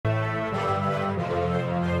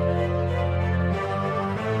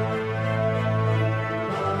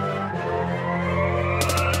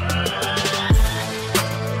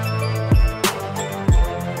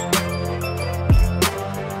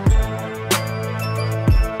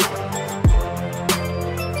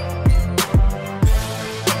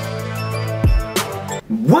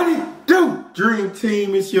Dream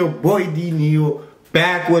Team? It's your boy D.Neal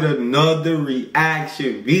back with another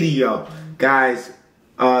reaction video. Guys,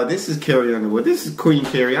 this is Carrie Underwood. This is Queen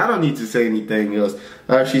Carrie. I don't need to say anything else.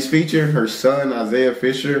 She's featuring her son, Isaiah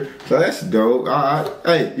Fisher. So that's dope.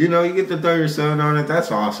 Hey, you know, you get to throw your son on it.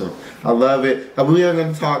 That's awesome. I love it. We aren't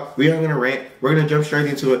going to talk. We aren't going to rant. We're going to jump straight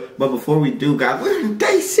into it. But before we do, guys, we're in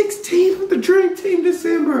day 16 of the Dream Team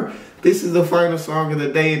December. This is the final song of the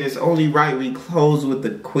day, and it's only right we close with the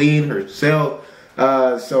Queen herself.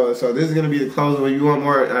 So this is going to be the closing. If you want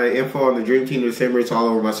more info on the Dream Team December, it's all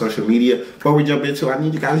over my social media. Before we jump into it, I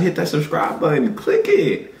need you guys to hit that subscribe button. Click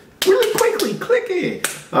it. Really quickly, click it.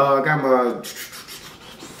 I got my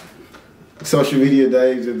social media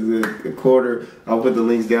days in the quarter. I'll put the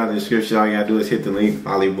links down in the description. All you got to do is hit the link.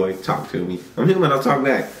 Follow your boy. Talk to me. I'm human. I'll talk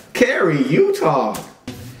back. Carrie, you talk.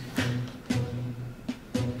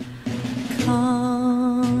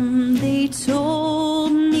 They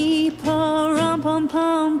told me,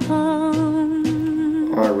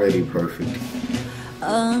 pa-rum-pum-pum-pum. Already perfect.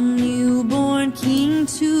 A newborn king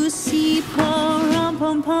to see,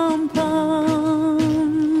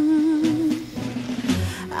 pa-rum-pum-pum-pum.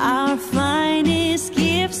 Our finest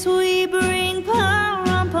gifts we bring,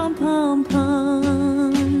 pa-rum-pum-pum-pum,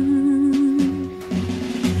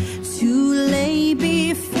 to lay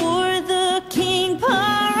before the king,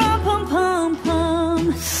 pa-rum-pum-pum-pum,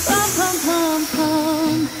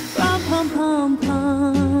 rum-pum-pum-pum,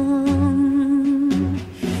 rum-pum-pum-pum.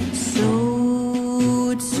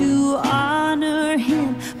 So to honor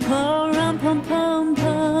him,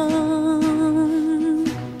 pa-rum-pum-pum-pum,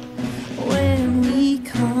 when we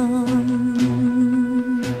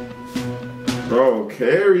come. Bro,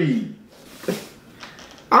 Carrie.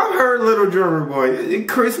 I've heard Little Drummer Boy, a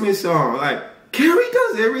Christmas song. Like, Carrie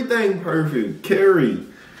does everything perfect. Carrie.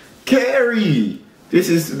 This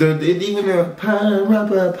is even the pum.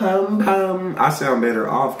 I sound better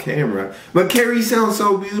off camera. But Carrie sounds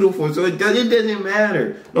so beautiful, so it doesn't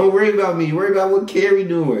matter. Don't worry about me. Worry about what Carrie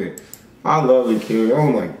doing. I love it, Carrie. Oh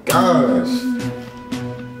my gosh.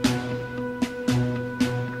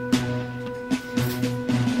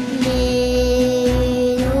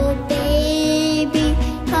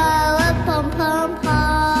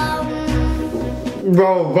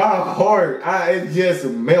 Bro, my heart, it just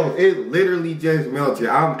melted. It literally just melted.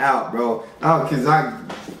 I'm out, bro. Cause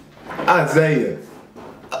Isaiah.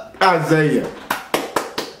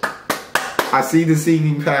 I see the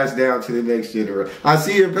singing passed down to the next generation. I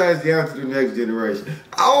see it passed down to the next generation.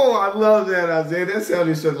 Oh, I love that, Isaiah. That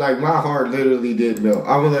sounded so like my heart literally did melt.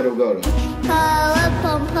 I'm gonna let him go though.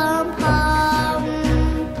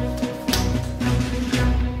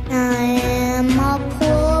 I am a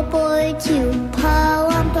poor boy too.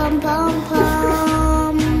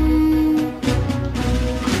 Pum-pum-pum.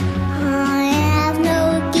 I have no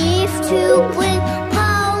gift to bring.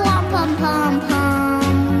 Pum-pum-pum-pum.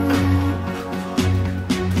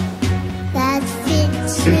 That's fit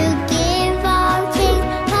to give our king.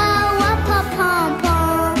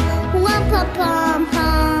 Pum-pum-pum-pum.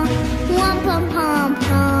 Pum-pum-pum-pum. Pum-pum-pum-pum.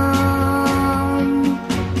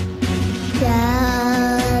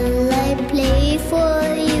 Shall I play for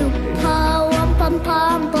you?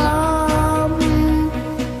 Pum-pum-pum-pum.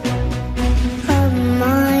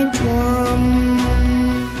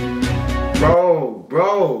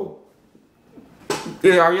 Bro.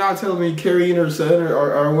 Yeah, are y'all telling me Carrie and her son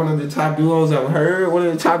are one of the top duos I've heard? One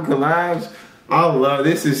of the top collabs? I love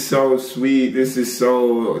this. Is so sweet. This is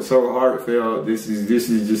so heartfelt. This is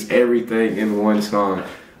just everything in one song.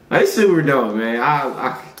 It's super dope, man.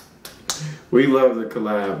 We love the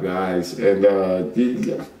collab, guys. And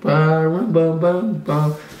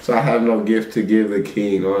so I have no gift to give the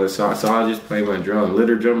king on the song, so I'll just play my drum.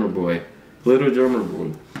 Little Drummer Boy. Little Drummer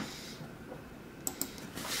Boy.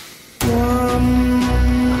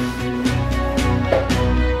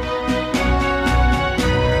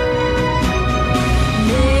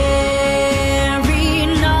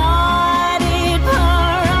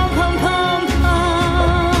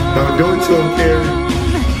 Don't do it to him, Carrie.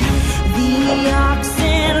 The ox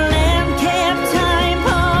and lamb kept time,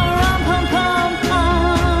 pa-rum-pum-pum-pum.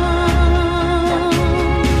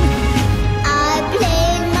 I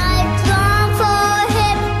played my drum for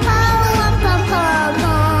him,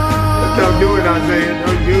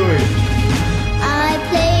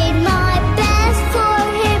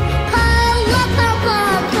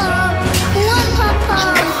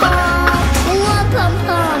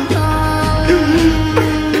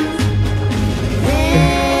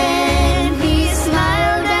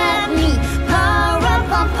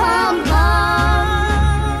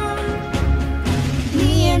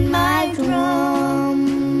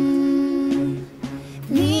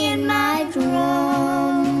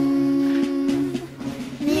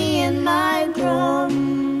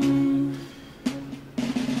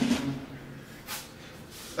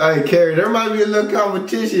 Hey, Carrie, there might be a little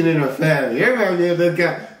competition in the family. There might be a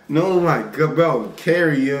little no, my God, bro.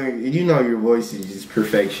 Carrie, you know your voice is just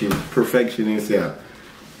perfection itself.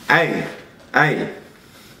 Hey.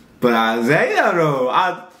 But Isaiah,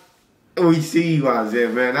 though, we see you, Isaiah,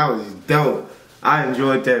 man. That was dope. I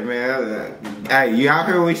enjoyed that, man. Hey, you out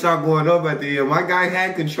here, we saw going up at the end. My guy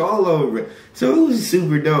had control over it. So it was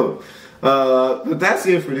super dope. But that's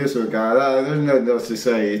it for this one, guys. There's nothing else to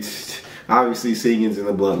say. It's obviously singing's in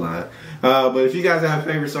the bloodline. But if you guys have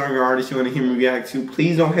a favorite song or artist you want to hear me react to,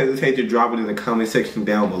 please don't hesitate to drop it in the comment section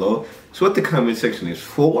down below. It's what the comment section is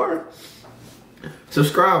for.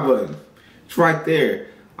 Subscribe button. It's right there.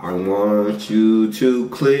 I want you to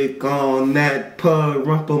click on that bum.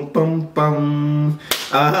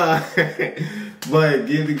 But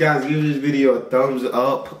give this video a thumbs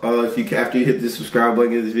up. After you hit the subscribe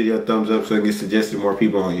button, give this video a thumbs up so it gets suggested to more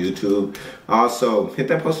people on YouTube. Also, hit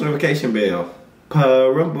that post notification bell. Hit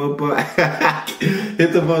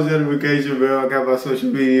the post notification bell. I got my social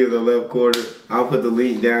media in the left corner. I'll put the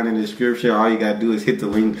link down in the description. All you gotta do is hit the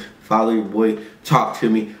link, follow your boy, talk to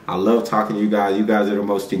me. I love talking to you guys. You guys are the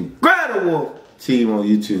most incredible team on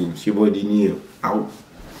YouTube. It's your boy D.Neal. Out.